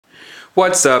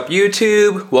What's up,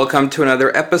 YouTube? Welcome to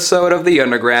another episode of the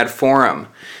Undergrad Forum.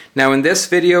 Now in this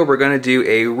video we're going to do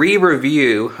a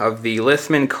re-review of the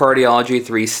Littmann Cardiology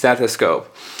III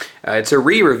stethoscope. It's a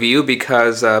re-review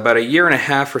because about a year and a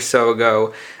half or so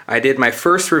ago I did my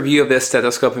first review of this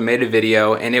stethoscope and made a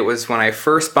video, and it was when I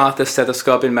first bought the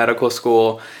stethoscope in medical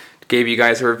school. Gave you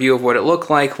guys a review of what it looked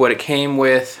like, what it came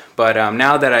with, but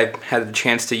now that I've had the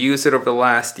chance to use it over the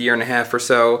last year and a half or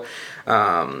so,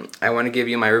 I want to give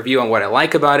you my review on what I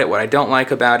like about it, what I don't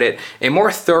like about it, a more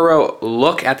thorough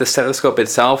look at the stethoscope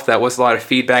itself. That was a lot of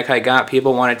feedback I got.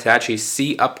 People wanted to actually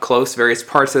see up close various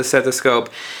parts of the stethoscope,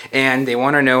 and they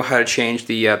want to know how to change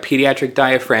the pediatric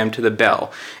diaphragm to the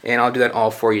bell, and I'll do that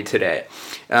all for you today.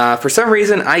 For some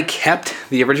reason, I kept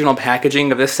the original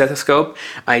packaging of this stethoscope.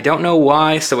 I don't know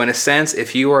why, so in a sense,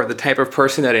 if you are the type of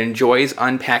person that enjoys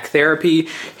unpack therapy,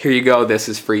 here you go, this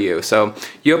is for you. So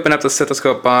you open up the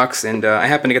stethoscope box, and I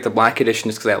happen to get the black edition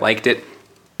just because I liked it.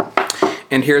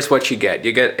 And here's what you get.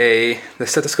 You get the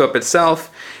stethoscope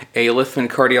itself, a Littmann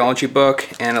Cardiology book,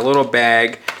 and a little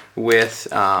bag with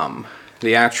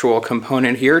the actual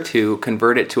component here to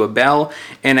convert it to a bell,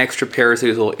 and extra pairs of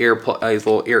these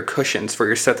little ear cushions for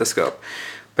your stethoscope.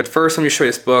 But first, let me show you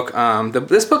this book.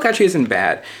 This book actually isn't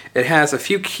bad. It has a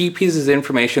few key pieces of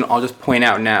information I'll just point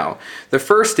out now. The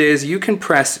first is you can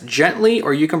press gently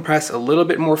or you can press a little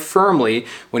bit more firmly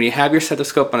when you have your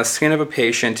stethoscope on the skin of a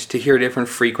patient to hear different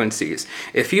frequencies.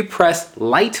 If you press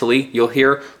lightly, you'll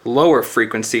hear lower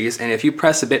frequencies, and if you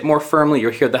press a bit more firmly,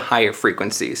 you'll hear the higher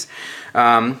frequencies.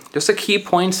 Just a key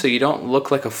point so you don't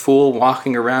look like a fool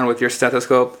walking around with your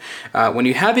stethoscope. When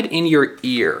you have it in your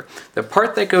ear, the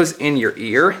part that goes in your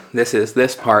ear, this is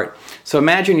this part. So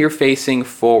imagine you're facing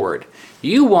forward.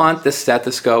 You want the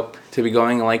stethoscope to be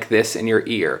going like this in your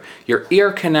ear. Your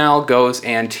ear canal goes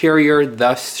anterior,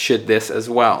 thus should this as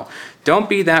well. Don't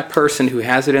be that person who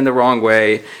has it in the wrong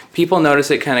way. People notice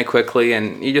it kind of quickly,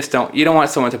 and you don't want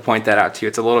someone to point that out to you.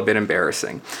 It's a little bit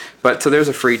embarrassing. But so there's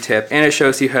a free tip, and it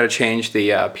shows you how to change the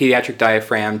pediatric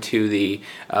diaphragm to the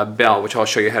bell, which I'll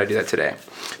show you how to do that today.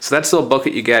 So that's the little book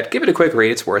that you get. Give it a quick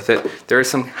read, it's worth it. There is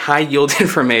some high yield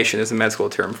information, is a med school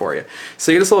term for you.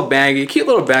 So you get this little bag, a cute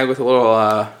little bag with a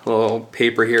little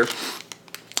paper here.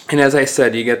 And as I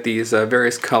said, you get these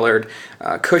various colored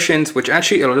cushions, which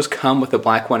actually it'll just come with the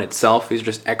black one itself. These are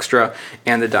just extra,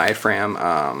 and the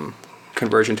diaphragm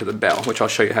conversion to the bell, which I'll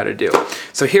show you how to do.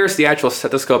 So here's the actual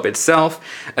stethoscope itself.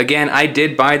 Again, I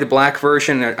did buy the black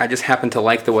version. I just happened to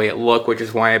like the way it looked, which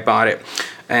is why I bought it.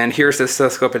 And here's the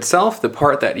stethoscope itself, the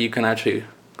part that you can actually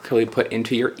clearly put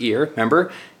into your ear.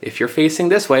 Remember, if you're facing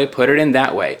this way, put it in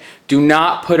that way. Do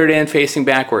not put it in facing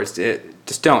backwards.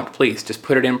 Just don't, please. Just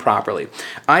put it in properly.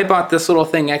 I bought this little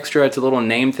thing extra. It's a little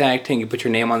name tag thing. You put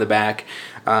your name on the back.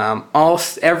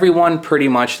 Everyone pretty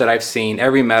much that I've seen,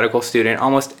 every medical student,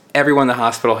 almost everyone in the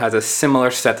hospital has a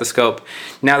similar stethoscope.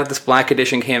 Now that this black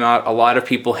edition came out, a lot of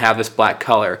people have this black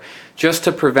color. Just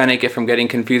to prevent it from getting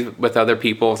confused with other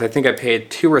people's, I think I paid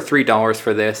 $2 or $3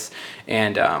 for this,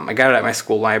 and I got it at my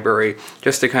school library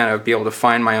just to kind of be able to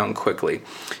find my own quickly.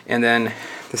 And then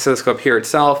the stethoscope here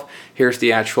itself, here's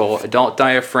the actual adult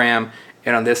diaphragm,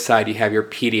 and on this side you have your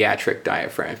pediatric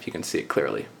diaphragm, if you can see it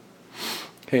clearly.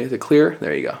 Okay, is it clear?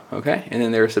 There you go. Okay, and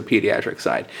then there's the pediatric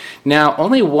side. Now,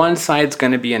 only one side's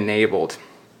going to be enabled.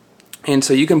 And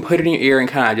so you can put it in your ear and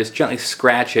kind of just gently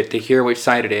scratch it to hear which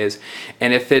side it is.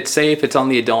 And if it's on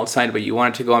the adult side but you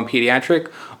want it to go on pediatric,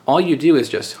 all you do is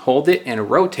just hold it and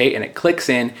rotate and it clicks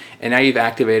in, and now you've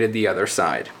activated the other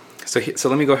side. So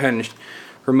let me go ahead and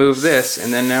remove this,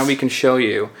 and then now we can show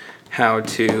you how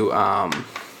to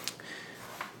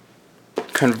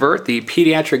convert the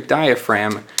pediatric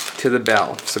diaphragm to the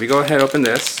bell. So we go ahead and open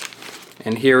this,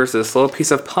 and here's this little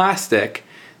piece of plastic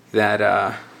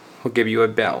that will give you a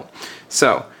bell.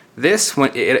 So this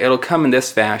one, it'll come in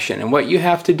this fashion, and what you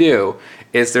have to do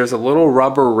is there's a little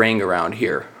rubber ring around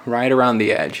here, right around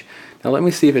the edge. Now let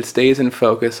me see if it stays in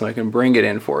focus so I can bring it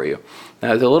in for you. Now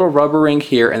there's a little rubber ring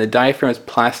here, and the diaphragm is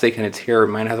plastic, and it's here.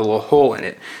 Mine has a little hole in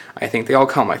it. I think they all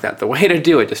come like that. The way to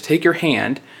do it, just take your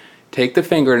hand, take the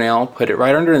fingernail, put it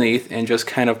right underneath, and just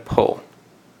kind of pull.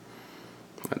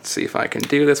 Let's see if I can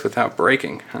do this without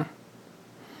breaking, huh?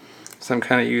 So I'm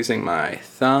kind of using my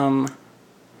thumb,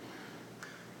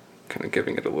 kind of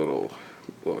giving it a little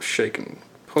shake and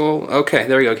pull. Okay,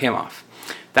 there we go, came off.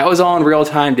 That was all in real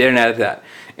time, didn't edit that.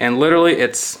 And literally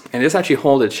this actually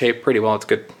holds its shape pretty well. It's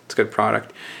a good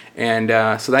product. And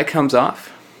so that comes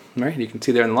off, right? You can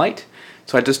see there in the light.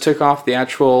 So I just took off the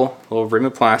actual little rim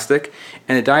of plastic,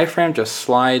 and the diaphragm just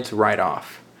slides right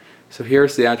off. So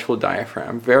here's the actual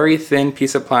diaphragm. Very thin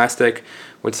piece of plastic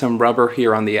with some rubber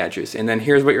here on the edges. And then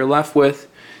here's what you're left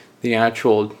with. the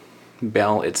actual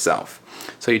bell itself.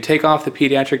 So you take off the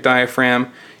pediatric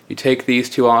diaphragm, you take these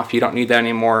two off, you don't need that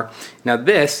anymore. Now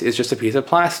this is just a piece of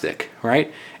plastic,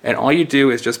 right? And all you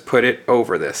do is just put it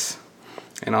over this.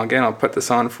 And again, I'll put this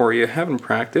on for you. I haven't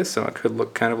practiced, so it could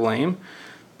look kind of lame,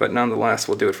 but nonetheless,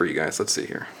 we'll do it for you guys. Let's see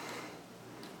here.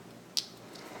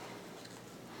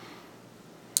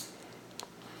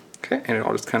 Okay, and it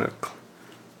all just kind of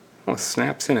almost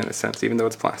snaps in a sense, even though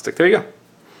it's plastic. There you go.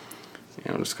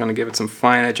 And I'm just going to give it some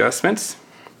fine adjustments.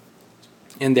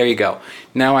 And there you go.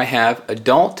 Now I have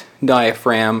adult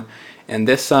diaphragm, and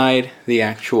this side, the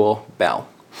actual bell.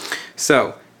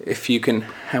 So, if you can,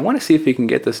 I want to see if we can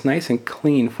get this nice and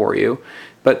clean for you,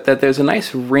 but that there's a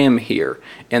nice rim here.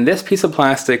 And this piece of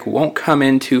plastic won't come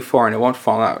in too far and it won't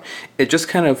fall out. It just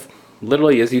kind of,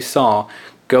 literally as you saw,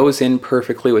 goes in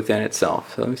perfectly within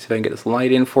itself. So let me see if I can get this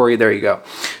light in for you. There you go.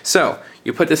 So,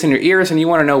 you put this in your ears and you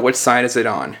want to know which side is it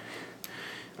on.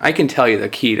 I can tell you the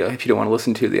key to, if you don't want to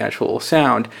listen to the actual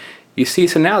sound. You see,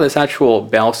 so now this actual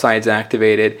bell side's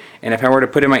activated, and if I were to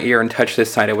put it in my ear and touch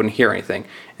this side, I wouldn't hear anything.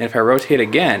 And if I rotate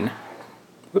again,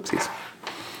 whoopsies,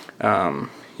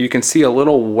 you can see a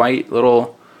little white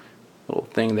little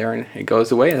thing there, and it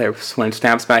goes away. When it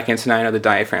snaps back in, so now I know the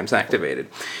diaphragm's activated.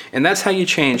 And that's how you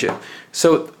change it.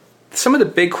 So some of the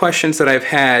big questions that I've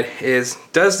had is,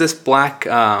 does this black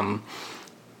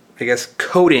I guess,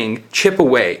 coating chip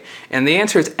away? And the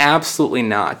answer is absolutely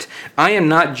not. I am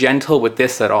not gentle with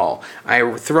this at all.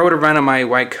 I throw it around on my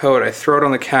white coat, I throw it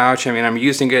on the couch, I mean, I'm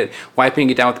using it, wiping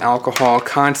it down with alcohol,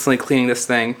 constantly cleaning this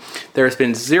thing. There's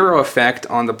been zero effect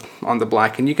on the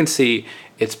black, and you can see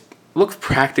it looks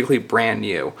practically brand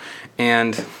new.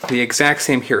 And the exact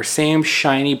same here, same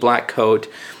shiny black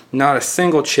coat, not a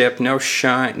single chip, no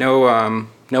shine,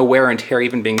 no wear and tear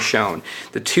even being shown.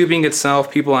 The tubing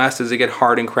itself, people ask, does it get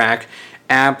hard and crack?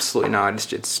 Absolutely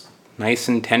not. It's nice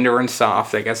and tender and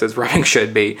soft, I guess as rubbing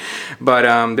should be.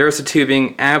 But there's the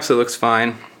tubing, absolutely looks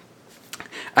fine.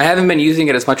 I haven't been using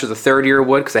it as much as a third year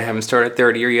would because I haven't started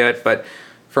third year yet, but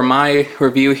for my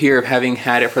review here of having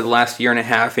had it for the last year and a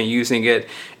half and using it,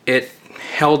 it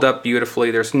held up beautifully.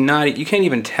 There's not, you can't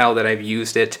even tell that I've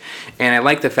used it, and I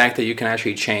like the fact that you can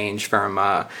actually change from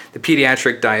the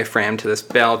pediatric diaphragm to this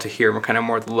bell to hear kind of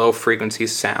more low frequency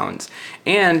sounds.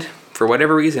 And for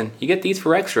whatever reason, you get these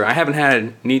for extra. I haven't had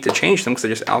a need to change them because I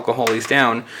just alcohol these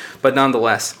down, but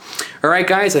nonetheless. Alright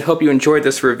guys, I hope you enjoyed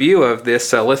this review of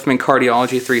this Littmann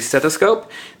Cardiology III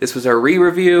stethoscope. This was a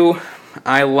re-review.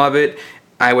 I love it.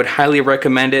 I would highly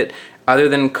recommend it. Other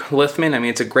than Littmann, I mean,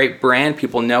 it's a great brand,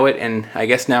 people know it, and I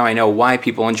guess now I know why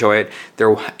people enjoy it.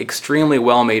 They're extremely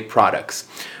well-made products.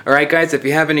 Alright guys, if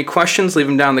you have any questions, leave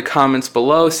them down in the comments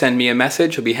below, send me a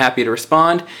message, I'll be happy to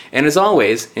respond, and as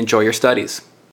always, enjoy your studies.